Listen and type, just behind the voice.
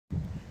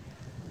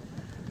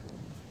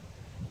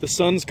The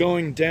sun's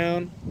going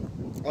down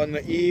on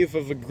the eve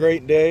of a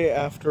great day.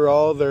 After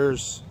all,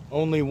 there's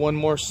only one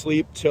more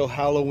sleep till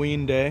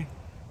Halloween Day.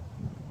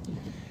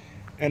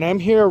 And I'm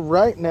here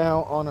right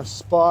now on a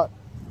spot.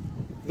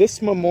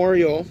 This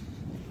memorial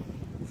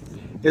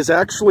is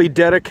actually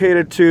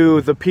dedicated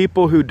to the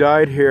people who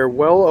died here.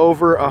 Well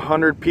over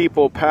 100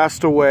 people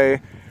passed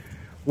away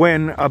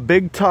when a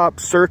big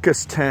top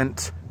circus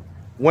tent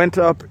went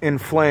up in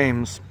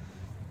flames.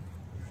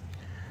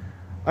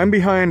 I'm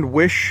behind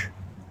Wish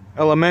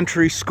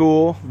Elementary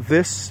School.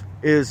 This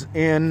is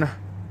in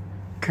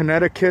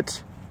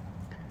Connecticut.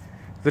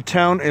 The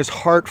town is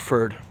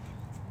Hartford.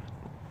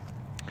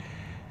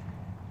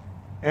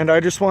 And I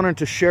just wanted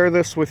to share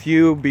this with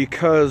you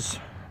because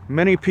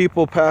many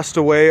people passed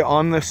away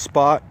on this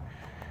spot.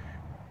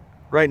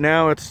 Right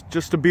now it's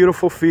just a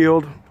beautiful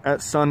field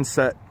at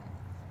sunset.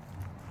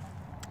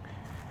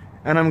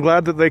 And I'm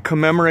glad that they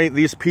commemorate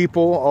these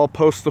people. I'll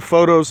post the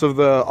photos of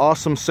the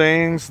awesome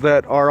sayings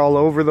that are all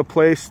over the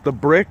place. The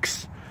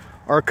bricks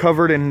are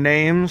covered in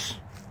names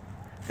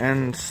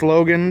and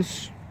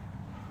slogans.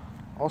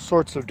 All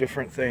sorts of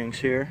different things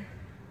here.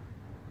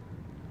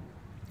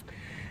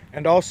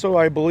 And also,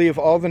 I believe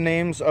all the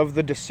names of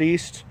the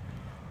deceased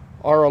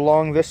are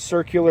along this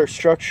circular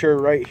structure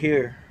right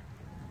here.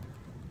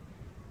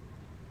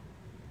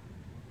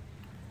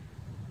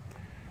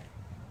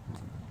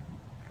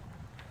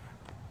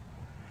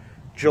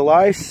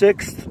 July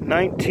 6th,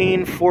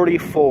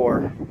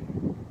 1944.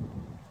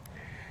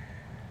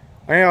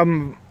 I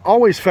am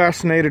always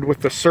fascinated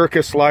with the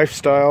circus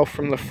lifestyle,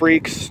 from the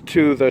freaks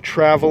to the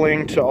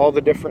traveling to all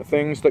the different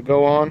things that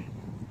go on.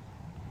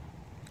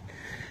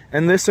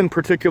 And this in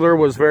particular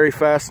was very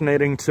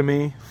fascinating to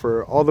me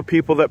for all the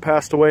people that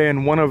passed away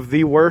in one of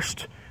the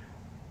worst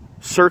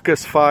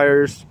circus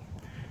fires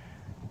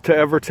to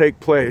ever take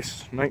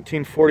place,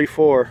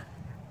 1944.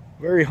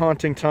 Very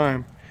haunting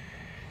time.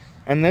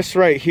 And this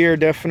right here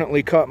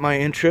definitely caught my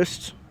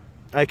interest.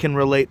 I can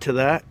relate to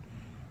that.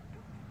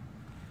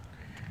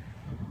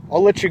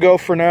 I'll let you go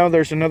for now.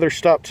 There's another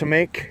stop to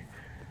make.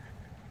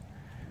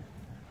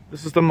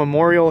 This is the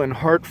memorial in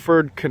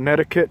Hartford,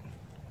 Connecticut,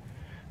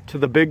 to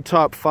the Big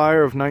Top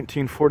Fire of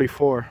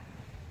 1944.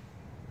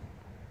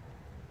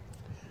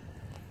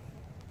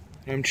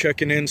 I'm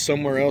checking in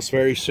somewhere else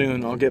very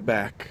soon. I'll get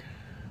back.